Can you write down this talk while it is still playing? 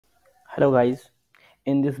Hello guys,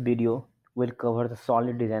 in this video we'll cover the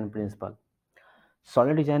solid design principle.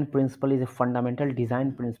 Solid design principle is a fundamental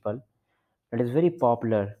design principle that is very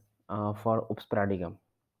popular for OOPS paradigm.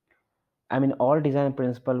 All design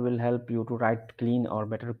principle will help you to write clean or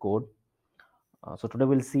better code. So today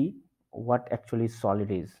we'll see what actually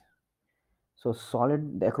solid is. So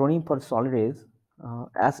solid, the acronym for solid is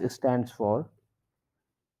S stands for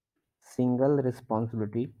single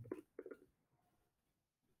responsibility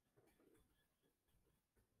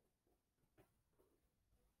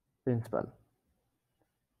principle.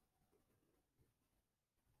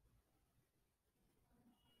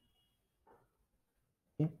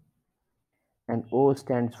 Okay? And O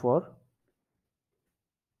stands for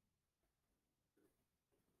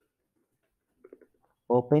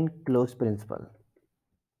open close principle.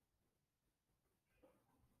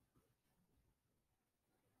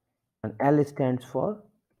 And L stands for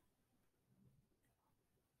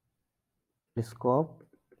Liskov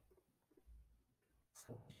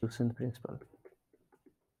substitution principle.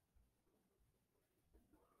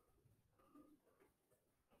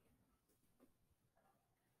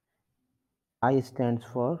 I stands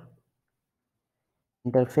for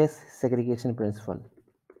interface segregation principle.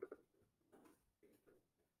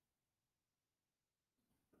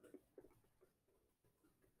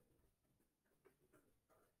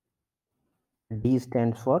 D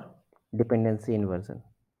stands for dependency inversion.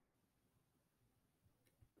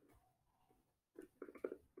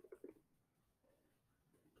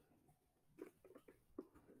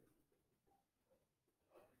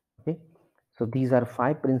 Okay, so these are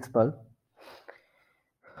 5 principles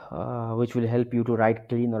which will help you to write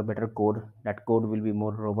clean or better code. That code will be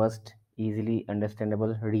more robust, easily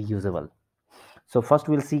understandable, reusable. So first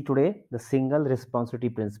we'll see today the single responsibility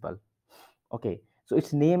principle. Okay, so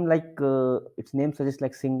its name suggests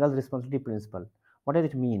like single responsibility principle. What does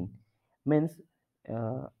it mean? Means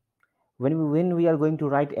uh, when we are going to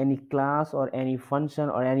write any class or any function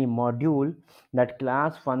or any module, that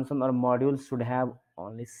class, function or module should have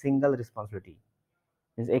only single responsibility.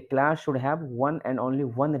 Means a class should have one and only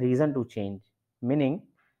one reason to change. Meaning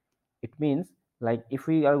it means like if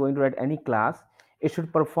we are going to write any class, it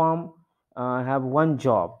should perform have one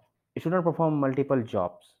job. It should not perform multiple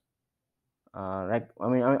jobs.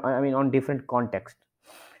 On different context.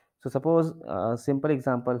 So suppose simple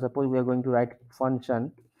example, suppose we are going to write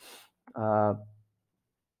function uh,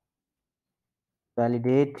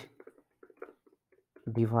 validate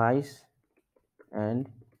device and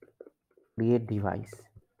create device.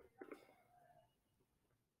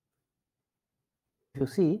 If you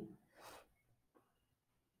see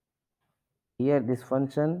here this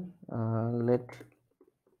function, let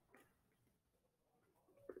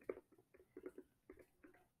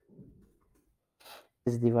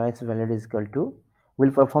this device valid is equal to,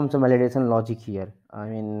 will perform some validation logic here.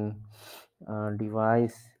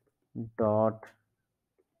 Device dot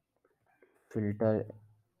filter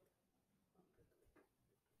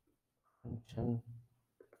function.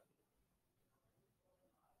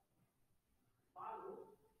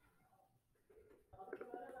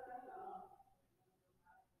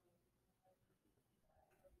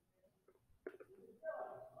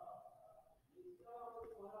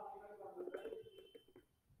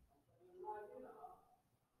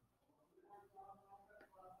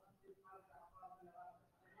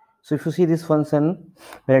 So if you see this function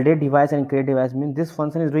validate device and create device, means this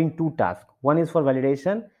function is doing two tasks. One is for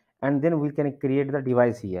validation, and then we can create the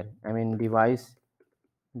device here. Device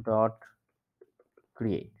dot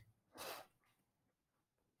create.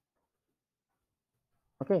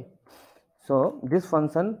 Okay, so this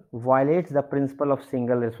function violates the principle of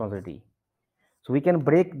single responsibility. So we can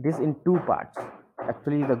break this in two parts.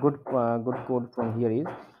 Actually, the good code from here is,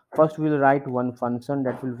 first we will write one function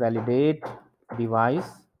that will validate device.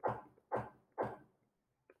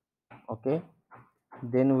 Okay,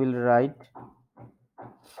 then we'll write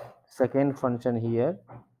second function here,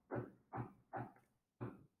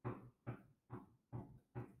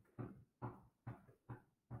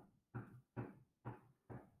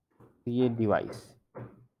 create device.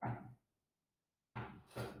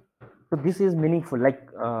 So this is meaningful, like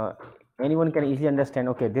anyone can easily understand.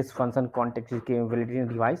 Okay, this function context is validating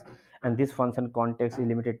device, and this function context is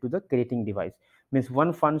limited to the creating device. Means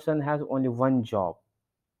one function has only one job.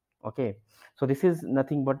 Okay, so this is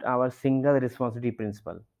nothing but our single responsibility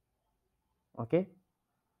principle. Okay,